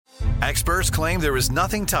Experts claim there is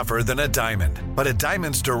nothing tougher than a diamond. But at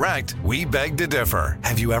Diamonds Direct, we beg to differ.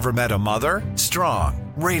 Have you ever met a mother?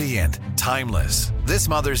 Strong, radiant, timeless. This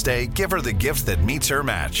Mother's Day, give her the gift that meets her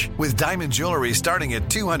match. With diamond jewelry starting at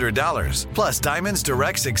 $200. Plus Diamonds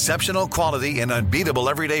Direct's exceptional quality and unbeatable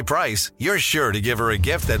everyday price, you're sure to give her a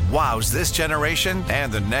gift that wows this generation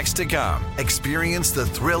and the next to come. Experience the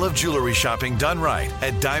thrill of jewelry shopping done right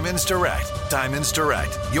at Diamonds Direct. Diamonds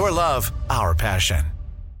Direct. Your love, our passion.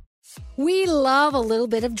 We love a little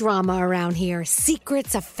bit of drama around here.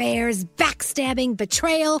 Secrets, affairs, backstabbing,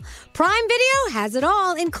 betrayal. Prime Video has it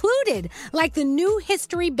all included, like the new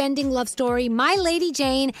history-bending love story, My Lady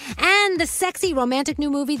Jane, and the sexy romantic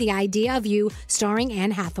new movie, The Idea of You, starring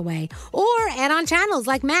Anne Hathaway. Or add-on channels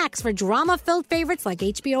like Max for drama-filled favorites like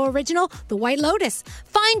HBO original, The White Lotus.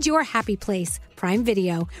 Find your happy place. Prime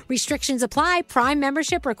Video. Restrictions apply. Prime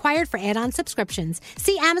membership required for add-on subscriptions.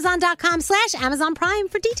 See Amazon.com/Amazon Prime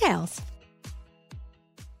for details.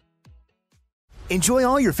 Enjoy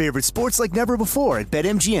all your favorite sports like never before at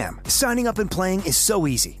BetMGM. Signing up and playing is so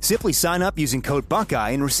easy. Simply sign up using code Buckeye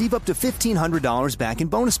and receive up to $1,500 back in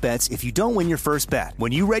bonus bets if you don't win your first bet.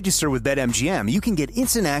 When you register with BetMGM, you can get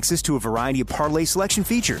instant access to a variety of parlay selection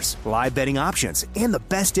features, live betting options, and the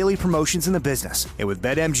best daily promotions in the business. And with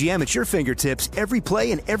BetMGM at your fingertips, every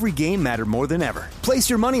play and every game matter more than ever. Place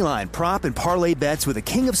your moneyline, prop, and parlay bets with the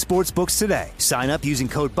king of sportsbooks today. Sign up using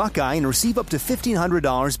code Buckeye and receive up to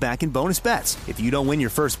 $1,500 back in bonus bets if you don't win your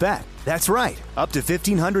first bet. That's right, up to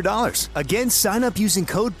 $1,500. Again, sign up using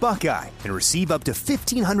code Buckeye and receive up to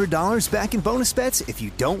 $1,500 back in bonus bets if you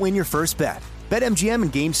don't win your first bet. BetMGM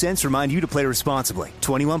and GameSense remind you to play responsibly.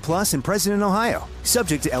 21 plus and present in Ohio.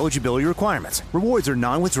 Subject to eligibility requirements. Rewards are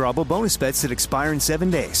non-withdrawable bonus bets that expire in 7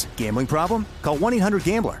 days. Gambling problem? Call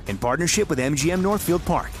 1-800-GAMBLER in partnership with MGM Northfield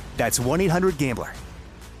Park. That's 1-800-GAMBLER.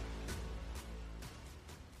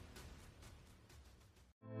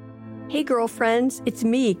 Hey girlfriends, it's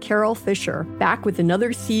me, Carol Fisher, back with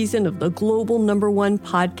another season of the global #1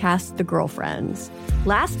 podcast, The Girlfriends.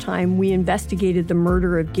 Last time, we investigated the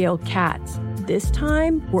murder of Gail Katz. This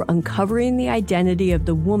time, we're uncovering the identity of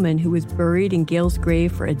the woman who was buried in Gail's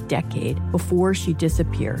grave for a decade before she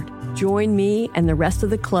disappeared. Join me and the rest of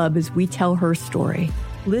the club as we tell her story.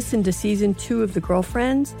 Listen to Season 2 of The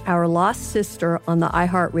Girlfriends, Our Lost Sister on the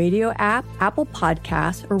iHeartRadio app, Apple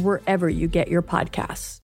Podcasts, or wherever you get your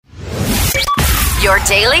podcasts. Your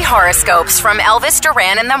daily horoscopes from Elvis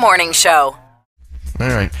Duran in the Morning Show. All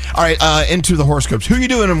right. Into the horoscopes. Who are you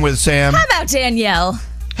doing them with, Sam? How about Danielle?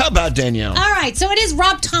 All right, so it is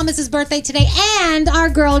Rob Thomas's birthday today and our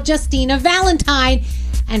girl Justina Valentine.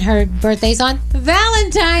 And her birthday's on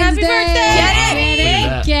Valentine's Day.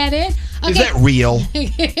 Happy birthday! Get it? Okay. Is that real?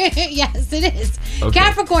 Yes, it is. Okay.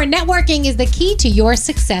 Capricorn, networking is the key to your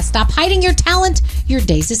success. Stop hiding your talent. Your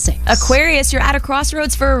day's a 6. Aquarius, you're at a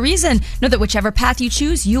crossroads for a reason. Know that whichever path you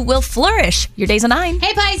choose, you will flourish. Your day's a 9.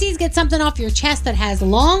 Hey, Pisces, get something off your chest that has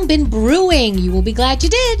long been brewing. You will be glad you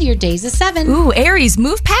did. Your day's a 7. Ooh, Aries,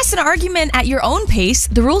 move past an argument at your own pace.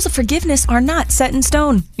 The rules of forgiveness are not set in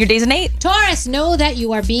stone. Your day's an 8. Taurus, know that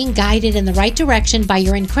you are being guided in the right direction by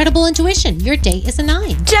your incredible intuition. Your day is a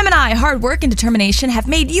 9. Gemini, hard work and determination have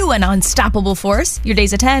made you an unstoppable force. Your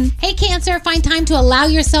day's a 10. Hey, Cancer, find time to allow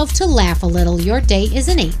yourself to laugh a little. Your day is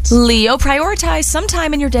an 8. Leo, prioritize some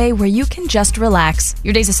time in your day where you can just relax.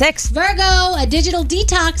 Your day's a 6. Virgo, a digital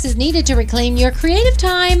detox is needed to reclaim your creative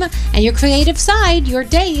time and your creative side. Your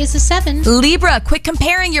day is a 7. Libra, quit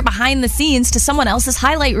comparing your behind the scenes to someone else's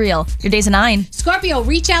highlight reel. Your day's a 9. Scorpio,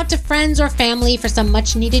 reach out to friends or family for some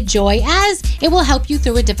much needed joy as it will help you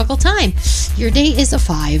through a difficult time. Your day is a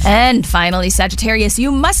 5. And finally, Sagittarius,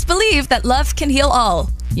 you must believe that love can heal all.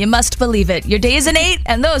 You must believe it. Your day is an 8,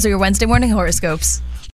 and those are your Wednesday morning horoscopes.